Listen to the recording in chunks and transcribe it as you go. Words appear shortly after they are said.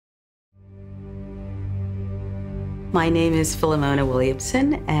My name is Philemona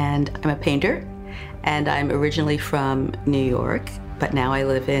Williamson, and I'm a painter, and I'm originally from New York, but now I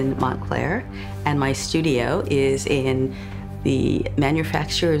live in Montclair, and my studio is in the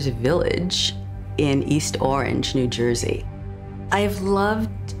Manufacturers Village in East Orange, New Jersey. I've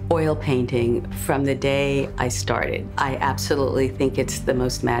loved oil painting from the day I started. I absolutely think it's the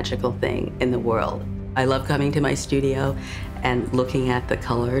most magical thing in the world. I love coming to my studio and looking at the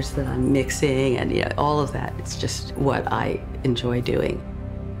colors that I'm mixing and all of that. It's just what I enjoy doing.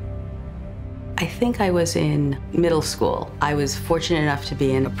 I think I was in middle school. I was fortunate enough to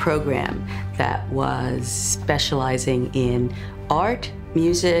be in a program that was specializing in art,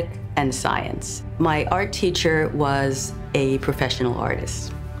 music, and science. My art teacher was a professional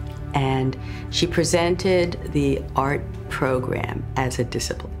artist, and she presented the art program as a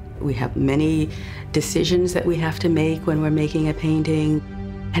discipline. We have many decisions that we have to make when we're making a painting,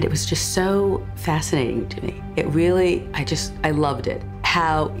 and it was just so fascinating to me. It really, I loved it.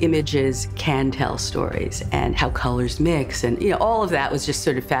 How images can tell stories and how colors mix, and all of that was just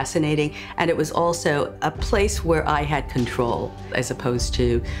sort of fascinating. And it was also a place where I had control as opposed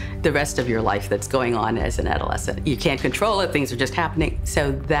to the rest of your life that's going on as an adolescent. You can't control it, things are just happening.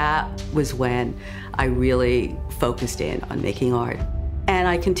 So that was when I really focused in on making art. And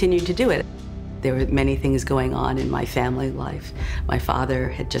I continued to do it. There were many things going on in my family life. My father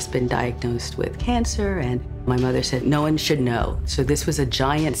had just been diagnosed with cancer, and my mother said no one should know. So this was a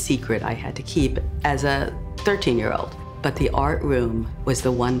giant secret I had to keep as a 13-year-old. But the art room was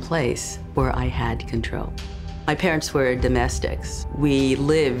the one place where I had control. My parents were domestics. We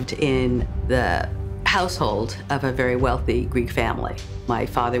lived in the household of a very wealthy Greek family. My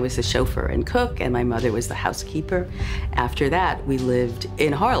father was the chauffeur and cook, and my mother was the housekeeper. After that, we lived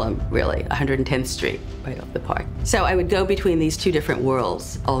in Harlem, really, 110th Street, right off the park. So I would go between these two different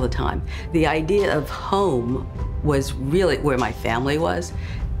worlds all the time. The idea of home was really where my family was,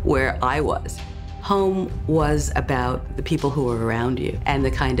 where I was. Home was about the people who were around you and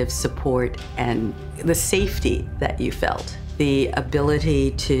the kind of support and the safety that you felt, the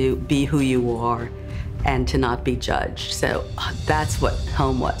ability to be who you are and to not be judged. So that's what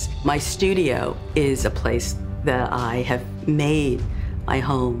home was. My studio is a place that I have made my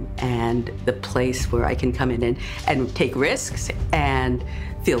home and the place where I can come in and take risks and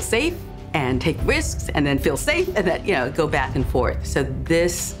feel safe and take risks and then feel safe and then go back and forth. So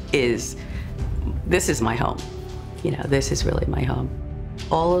this is my home. This is really my home.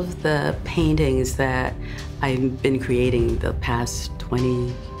 All of the paintings that I've been creating the past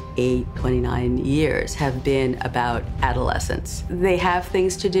 29 years have been about adolescence. They have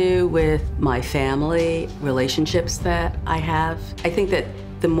things to do with my family, relationships that I have. I think that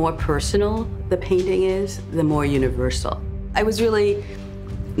the more personal the painting is, the more universal. I was really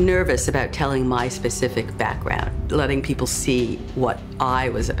nervous about telling my specific background, letting people see what I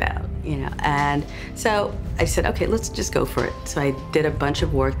was about, And so I said, okay, let's just go for it. So I did a bunch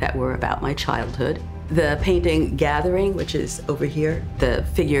of work that were about my childhood. The painting Gathering, which is over here, the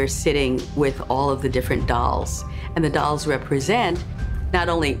figure sitting with all of the different dolls. And the dolls represent not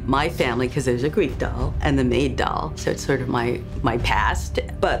only my family, because there's a Greek doll and the maid doll, so it's sort of my past,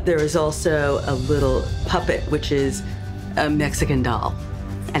 but there is also a little puppet, which is a Mexican doll.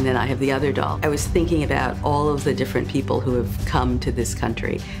 And then I have the other doll. I was thinking about all of the different people who have come to this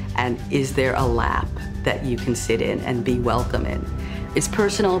country, and is there a lap that you can sit in and be welcome in? It's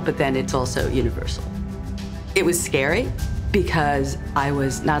personal, but then it's also universal. It was scary because I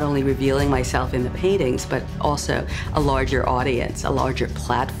was not only revealing myself in the paintings, but also a larger audience, a larger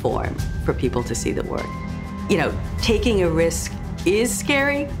platform for people to see the work. Taking a risk is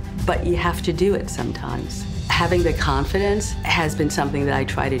scary, but you have to do it sometimes. Having the confidence has been something that I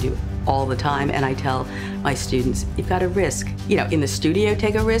try to do all the time, and I tell my students, you've got to risk. In the studio,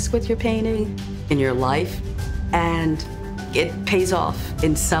 take a risk with your painting, in your life, and it pays off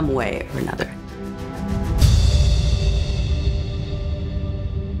in some way or another.